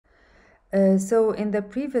So in the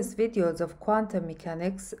previous videos of quantum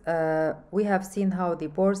mechanics, we have seen how the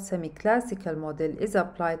Bohr's semi-classical model is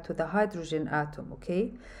applied to the hydrogen atom,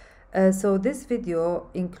 okay? So this video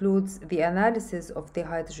includes the analysis of the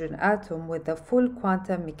hydrogen atom with the full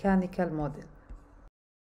quantum mechanical model.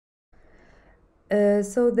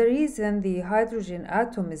 So the reason the hydrogen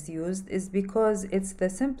atom is used is because it's the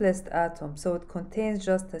simplest atom, so it contains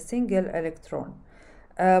just a single electron.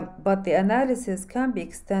 But the analysis can be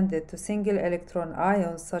extended to single electron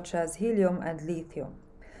ions such as helium and lithium.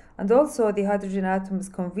 And also the hydrogen atom is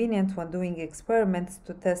convenient when doing experiments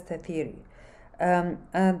to test a theory. And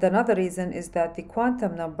another reason is that the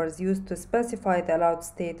quantum numbers used to specify the allowed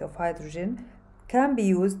state of hydrogen can be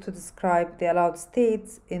used to describe the allowed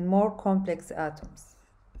states in more complex atoms.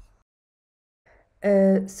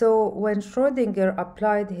 So when Schrödinger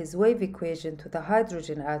applied his wave equation to the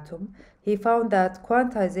hydrogen atom, he found that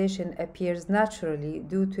quantization appears naturally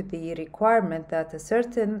due to the requirement that a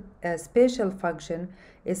certain spatial function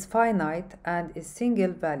is finite and is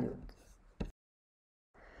single-valued.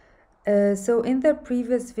 So in the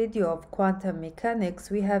previous video of quantum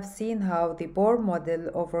mechanics, we have seen how the Bohr model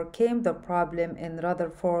overcame the problem in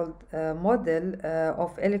Rutherford model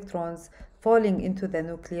of electrons falling into the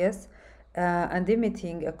nucleus and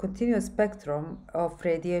emitting a continuous spectrum of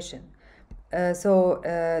radiation.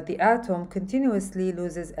 The atom continuously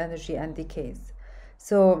loses energy and decays.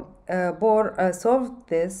 So Bohr solved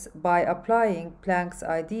this by applying Planck's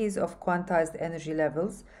ideas of quantized energy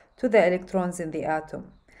levels to the electrons in the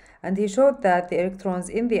atom. And he showed that the electrons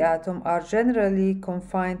in the atom are generally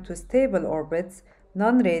confined to stable orbits,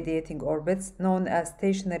 non-radiating orbits, known as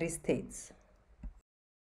stationary states.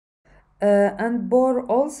 And Bohr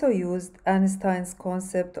also used Einstein's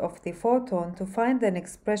concept of the photon to find an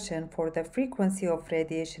expression for the frequency of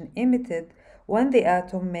radiation emitted when the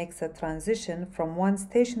atom makes a transition from one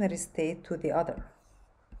stationary state to the other.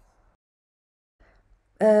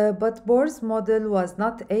 But Bohr's model was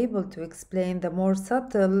not able to explain the more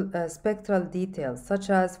subtle spectral details,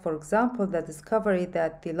 such as, for example, the discovery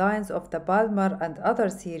that the lines of the Balmer and other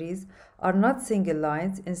series are not single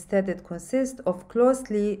lines. Instead, it consists of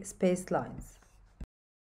closely spaced lines.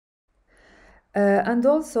 And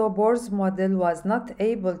also, Bohr's model was not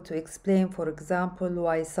able to explain, for example,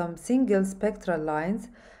 why some single spectral lines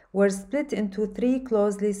were split into three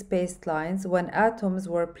closely spaced lines when atoms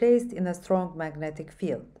were placed in a strong magnetic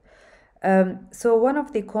field. So one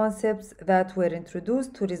of the concepts that were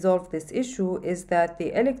introduced to resolve this issue is that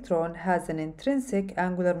the electron has an intrinsic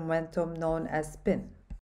angular momentum known as spin.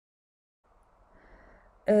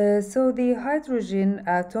 So the hydrogen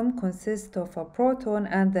atom consists of a proton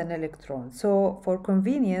and an electron. So for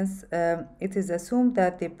convenience, it is assumed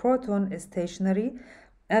that the proton is stationary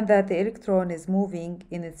and that the electron is moving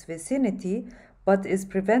in its vicinity but is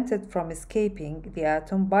prevented from escaping the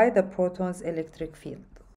atom by the proton's electric field.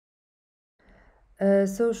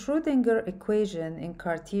 So Schrödinger equation in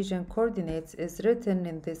Cartesian coordinates is written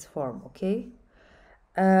in this form, okay?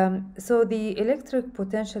 So the electric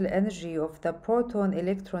potential energy of the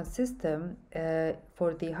proton-electron system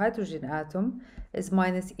for the hydrogen atom is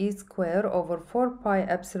minus E squared over 4 pi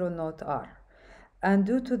epsilon naught r. And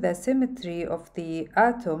due to the symmetry of the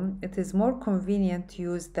atom, it is more convenient to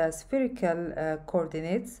use the spherical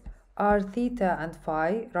coordinates r, theta, and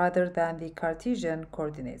phi rather than the Cartesian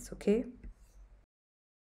coordinates, okay?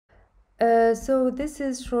 So this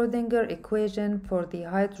is Schrödinger equation for the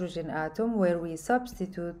hydrogen atom, where we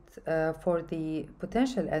substitute for the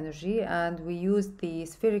potential energy and we use the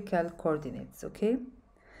spherical coordinates, okay?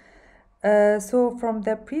 So from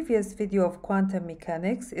the previous video of quantum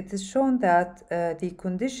mechanics, it is shown that the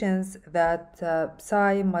conditions that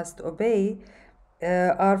psi must obey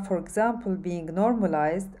are, for example, being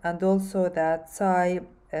normalized, and also that psi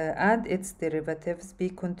and its derivatives be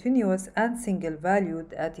continuous and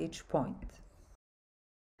single-valued at each point.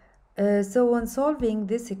 So when solving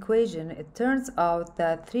this equation, it turns out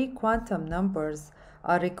that three quantum numbers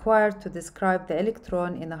are required to describe the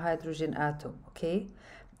electron in a hydrogen atom, okay?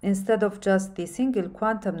 Instead of just the single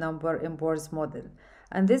quantum number in Bohr's model.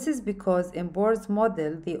 And this is because in Bohr's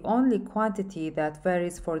model, the only quantity that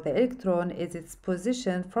varies for the electron is its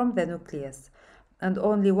position from the nucleus, and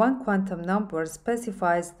only one quantum number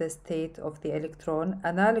specifies the state of the electron,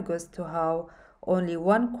 analogous to how only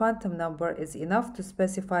one quantum number is enough to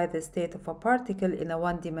specify the state of a particle in a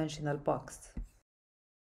one-dimensional box.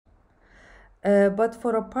 But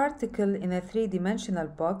for a particle in a three-dimensional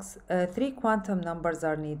box, three quantum numbers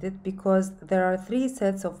are needed because there are three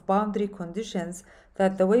sets of boundary conditions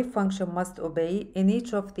that the wave function must obey in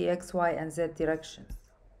each of the x, y, and z directions.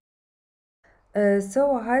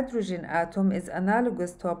 So a hydrogen atom is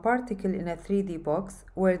analogous to a particle in a 3D box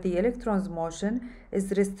where the electron's motion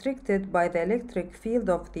is restricted by the electric field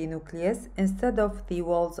of the nucleus instead of the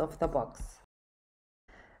walls of the box.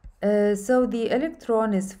 So the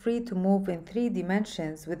electron is free to move in 3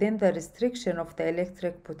 dimensions within the restriction of the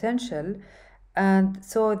electric potential, and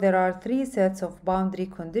so there are 3 sets of boundary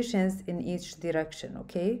conditions in each direction,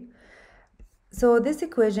 okay? So this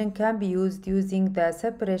equation can be used using the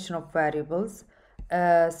separation of variables.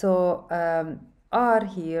 R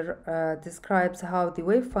here describes how the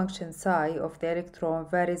wave function psi of the electron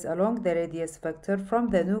varies along the radius vector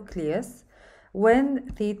from the nucleus when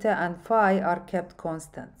theta and phi are kept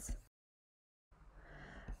constants.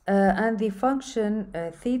 And the function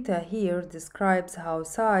theta here describes how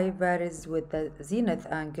psi varies with the zenith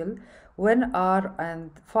angle when r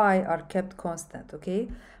and phi are kept constant, okay?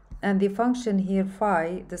 And the function here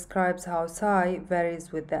phi describes how psi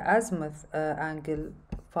varies with the azimuth angle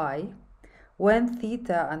phi when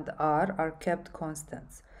theta and r are kept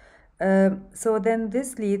constants. So then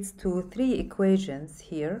this leads to 3 equations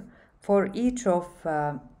here for each of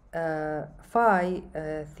phi,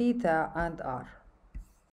 theta, and r.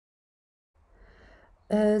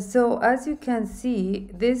 So as you can see,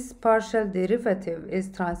 this partial derivative is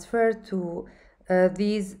transferred to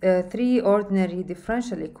these 3 ordinary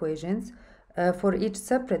differential equations for each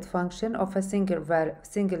separate function of a single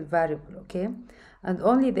variable, okay? And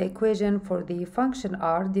only the equation for the function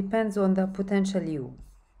r depends on the potential u.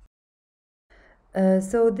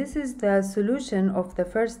 So this is the solution of the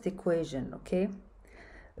first equation, okay?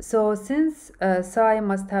 So since psi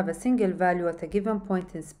must have a single value at a given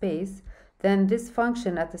point in space, then this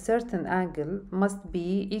function at a certain angle must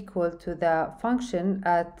be equal to the function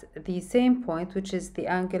at the same point, which is the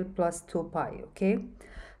angle plus 2 pi, okay?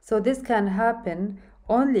 So this can happen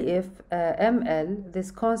only if ml, this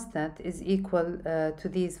constant, is equal to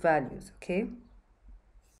these values, okay?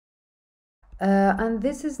 And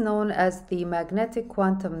this is known as the magnetic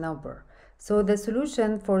quantum number. So the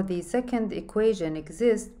solution for the second equation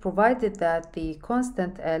exists provided that the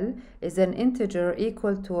constant L is an integer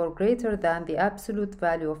equal to or greater than the absolute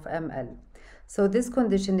value of ml. So this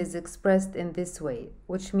condition is expressed in this way,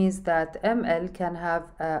 which means that ml can have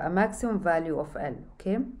a maximum value of L,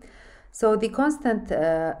 okay? So the constant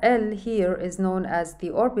L here is known as the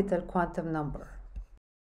orbital quantum number.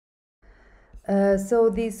 So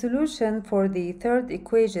the solution for the third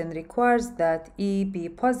equation requires that E be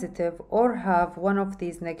positive or have one of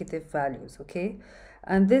these negative values, okay?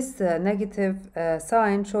 And this negative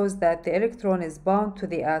sign shows that the electron is bound to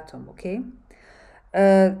the atom, okay?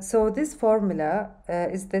 So this formula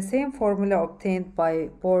is the same formula obtained by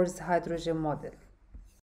Bohr's hydrogen model.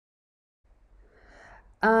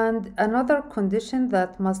 And another condition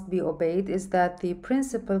that must be obeyed is that the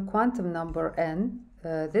principal quantum number n,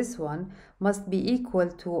 this one, must be equal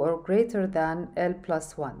to or greater than L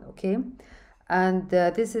plus 1, okay? And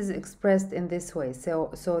this is expressed in this way.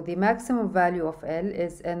 So the maximum value of L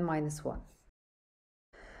is n minus 1.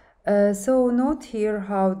 So note here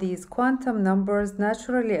how these quantum numbers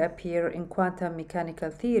naturally appear in quantum mechanical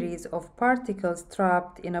theories of particles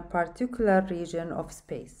trapped in a particular region of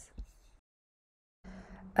space.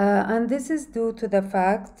 And this is due to the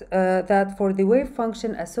fact that for the wave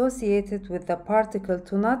function associated with the particle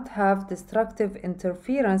to not have destructive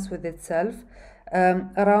interference with itself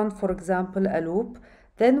around, for example, a loop,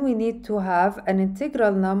 then we need to have an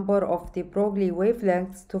integral number of de Broglie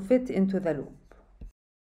wavelengths to fit into the loop.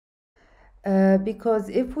 Because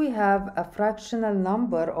if we have a fractional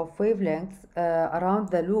number of wavelengths around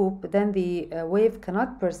the loop, then the wave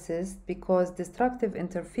cannot persist because destructive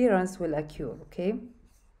interference will occur, okay?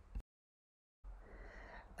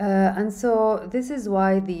 And so this is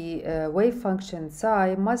why the wave function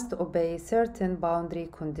psi must obey certain boundary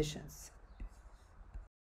conditions.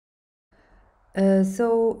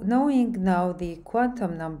 So knowing now the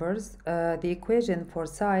quantum numbers, the equation for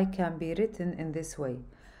psi can be written in this way.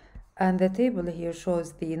 And the table here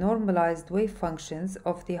shows the normalized wave functions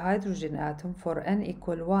of the hydrogen atom for n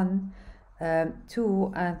equal 1,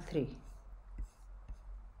 2, and 3.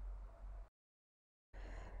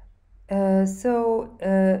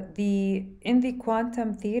 In the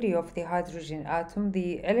quantum theory of the hydrogen atom,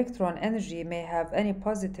 the electron energy may have any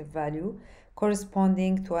positive value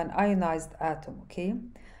corresponding to an ionized atom, okay?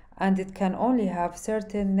 And it can only have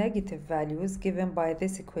certain negative values given by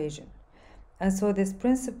this equation. And so this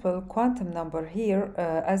principal quantum number here,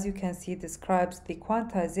 as you can see, describes the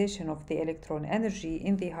quantization of the electron energy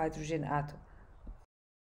in the hydrogen atom.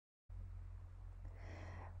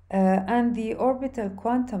 And the orbital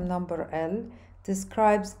quantum number L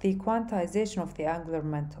describes the quantization of the angular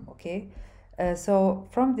momentum, okay? So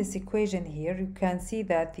from this equation here, you can see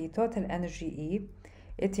that the total energy E,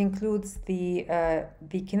 it includes the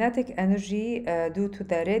kinetic energy due to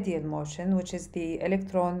the radial motion, which is the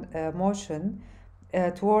electron motion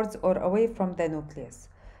towards or away from the nucleus.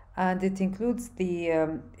 And it includes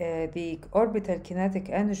the orbital kinetic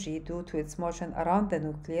energy due to its motion around the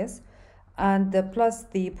nucleus, and plus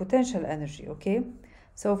the potential energy, okay?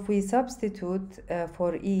 So if we substitute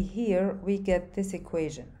for E here, we get this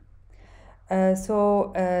equation.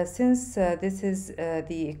 Since this is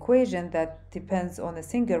the equation that depends on a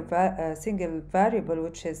single variable,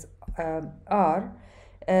 which is r,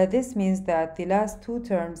 this means that the last two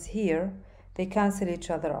terms here, they cancel each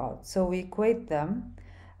other out. So we equate them,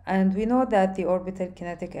 and we know that the orbital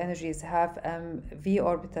kinetic energy is half mv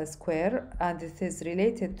orbital square, and it is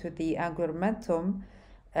related to the angular momentum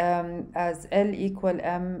as L equal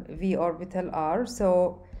mv orbital r.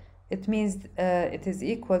 So it means it is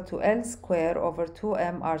equal to L square over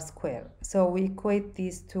 2m r square. So we equate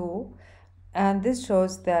these two, and this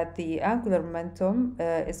shows that the angular momentum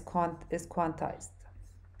is quantized.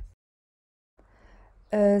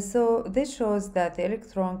 So this shows that the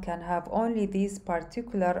electron can have only these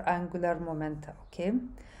particular angular momenta, okay?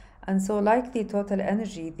 And so like the total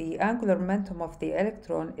energy, the angular momentum of the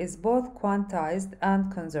electron is both quantized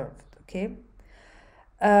and conserved, okay?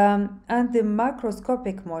 And the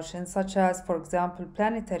macroscopic motion, such as, for example,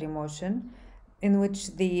 planetary motion, in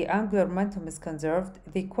which the angular momentum is conserved,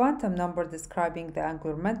 the quantum number describing the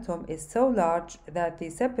angular momentum is so large that the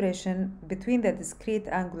separation between the discrete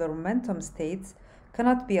angular momentum states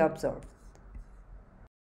cannot be observed.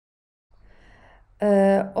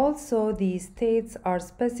 Also, the states are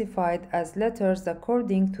specified as letters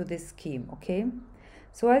according to this scheme, okay?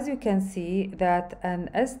 So as you can see that an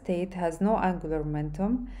S state has no angular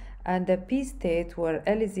momentum, and a P state where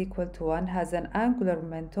L is equal to 1 has an angular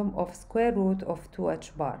momentum of square root of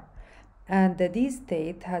 2h bar. And the D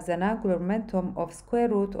state has an angular momentum of square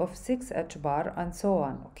root of 6h bar, and so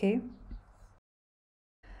on, okay?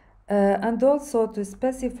 And also to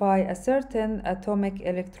specify a certain atomic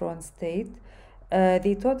electron state,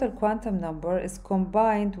 the total quantum number is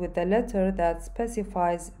combined with the letter that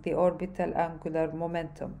specifies the orbital angular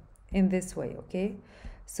momentum in this way, okay?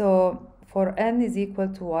 So for n is equal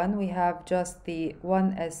to 1, we have just the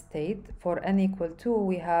 1s state. For n equal to 2,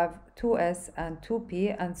 we have 2s and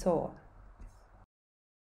 2p, and so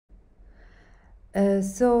on.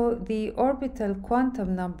 So the orbital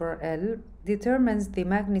quantum number L determines the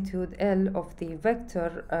magnitude L of the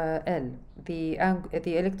vector L, the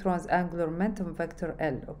electron's angular momentum vector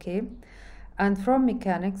L, okay? And from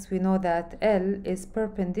mechanics, we know that L is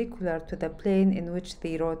perpendicular to the plane in which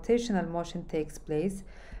the rotational motion takes place,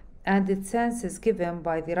 and its sense is given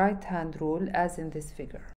by the right-hand rule, as in this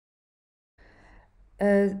figure.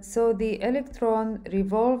 So the electron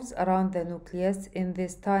revolves around the nucleus in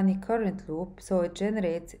this tiny current loop, so it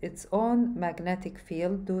generates its own magnetic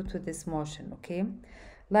field due to this motion, okay,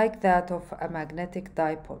 like that of a magnetic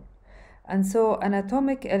dipole. And so an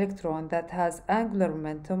atomic electron that has angular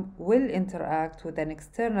momentum will interact with an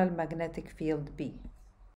external magnetic field B.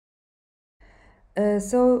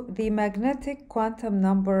 So the magnetic quantum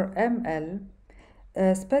number ML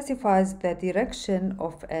specifies the direction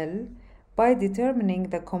of L by determining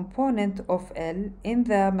the component of L in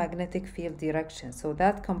the magnetic field direction. So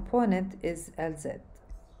that component is Lz.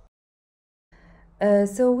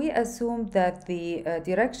 So we assume that the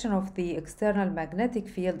direction of the external magnetic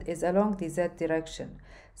field is along the z direction.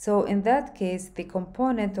 So in that case, the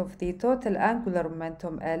component of the total angular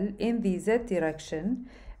momentum L in the z direction,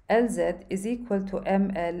 Lz, is equal to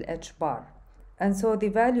ml h bar. And so the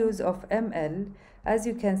values of ml, as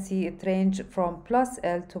you can see, it range from plus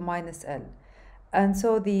L to minus L. And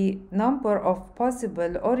so the number of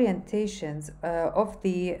possible orientations of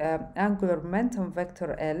the angular momentum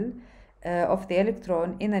vector L of the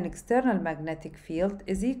electron in an external magnetic field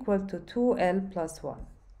is equal to 2L plus 1.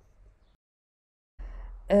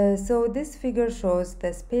 So this figure shows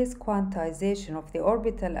the space quantization of the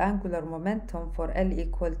orbital angular momentum for L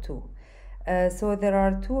equal to. So there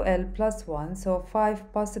are 2L plus 1, so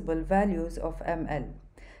 5 possible values of ML.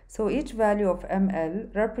 So each value of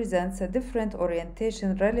ML represents a different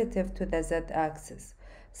orientation relative to the z-axis.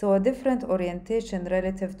 So a different orientation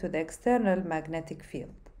relative to the external magnetic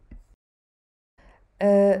field.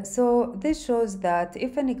 So this shows that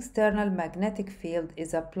if an external magnetic field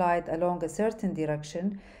is applied along a certain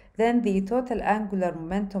direction, then the total angular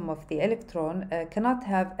momentum of the electron cannot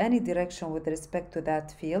have any direction with respect to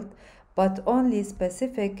that field, but only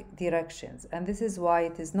specific directions. And this is why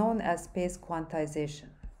it is known as space quantization.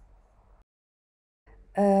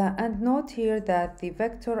 And note here that the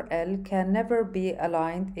vector L can never be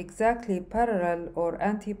aligned exactly parallel or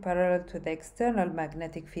anti-parallel to the external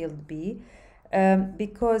magnetic field B,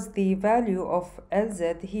 because the value of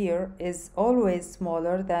Lz here is always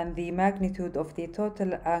smaller than the magnitude of the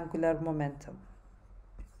total angular momentum.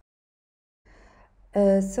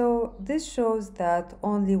 So this shows that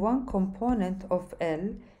only one component of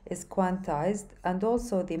L is quantized, and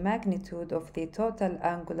also the magnitude of the total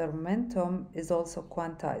angular momentum is also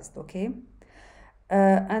quantized, okay?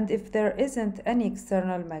 And if there isn't any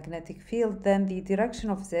external magnetic field, then the direction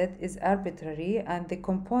of Z is arbitrary, and the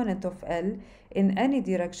component of L in any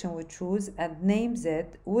direction we choose and name Z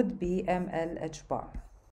would be ML h bar.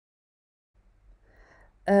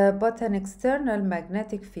 But an external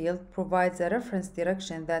magnetic field provides a reference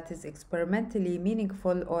direction that is experimentally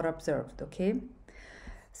meaningful or observed, okay?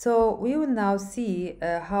 So we will now see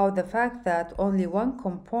how the fact that only one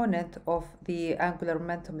component of the angular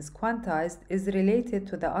momentum is quantized is related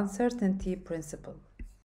to the uncertainty principle.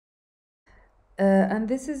 And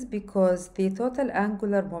this is because the total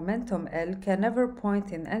angular momentum L can never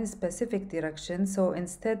point in any specific direction, so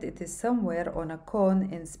instead it is somewhere on a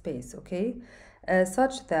cone in space, okay?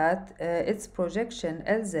 Such that its projection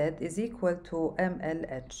Lz is equal to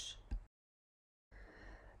MLH.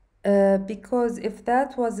 Because if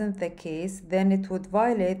that wasn't the case, then it would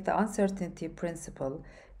violate the uncertainty principle.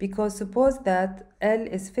 Because suppose that L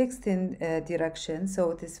is fixed in direction,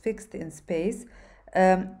 so it is fixed in space.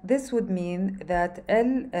 This would mean that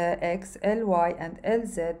Lx, Ly, and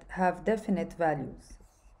Lz have definite values.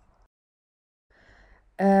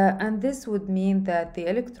 And this would mean that the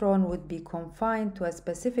electron would be confined to a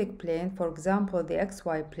specific plane, for example, the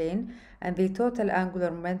xy plane, and the total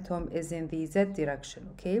angular momentum is in the z direction,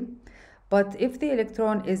 okay? But if the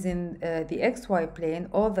electron is in the xy plane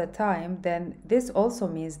all the time, then this also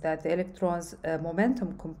means that the electron's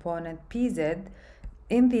momentum component pz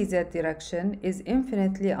in the z direction is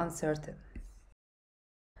infinitely uncertain.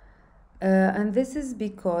 And this is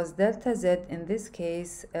because delta z in this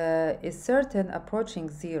case is certain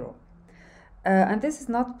approaching zero. And this is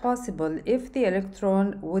not possible if the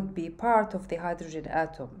electron would be part of the hydrogen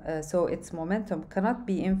atom. So its momentum cannot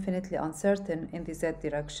be infinitely uncertain in the z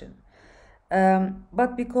direction.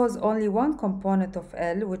 But because only one component of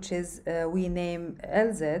L, which is we name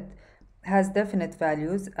Lz, has definite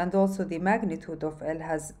values, and also the magnitude of L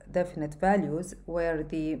has definite values, where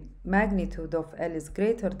the magnitude of L is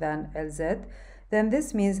greater than Lz, then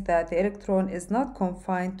this means that the electron is not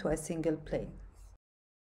confined to a single plane.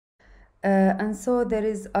 And so there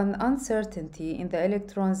is an uncertainty in the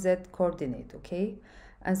electron Z coordinate, okay?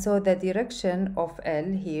 And so the direction of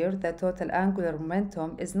L here, the total angular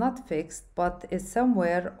momentum, is not fixed, but is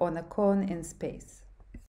somewhere on a cone in space.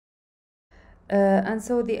 And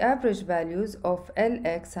so the average values of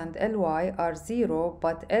Lx and Ly are 0,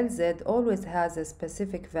 but Lz always has a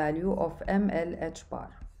specific value of MLh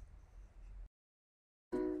bar.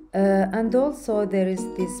 And also there is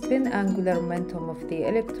the spin angular momentum of the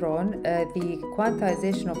electron, the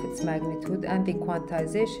quantization of its magnitude, and the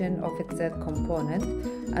quantization of its Z component,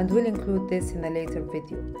 and we'll include this in a later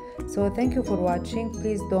video. So thank you for watching.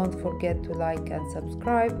 Please don't forget to like and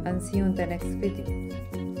subscribe, and see you in the next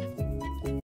video.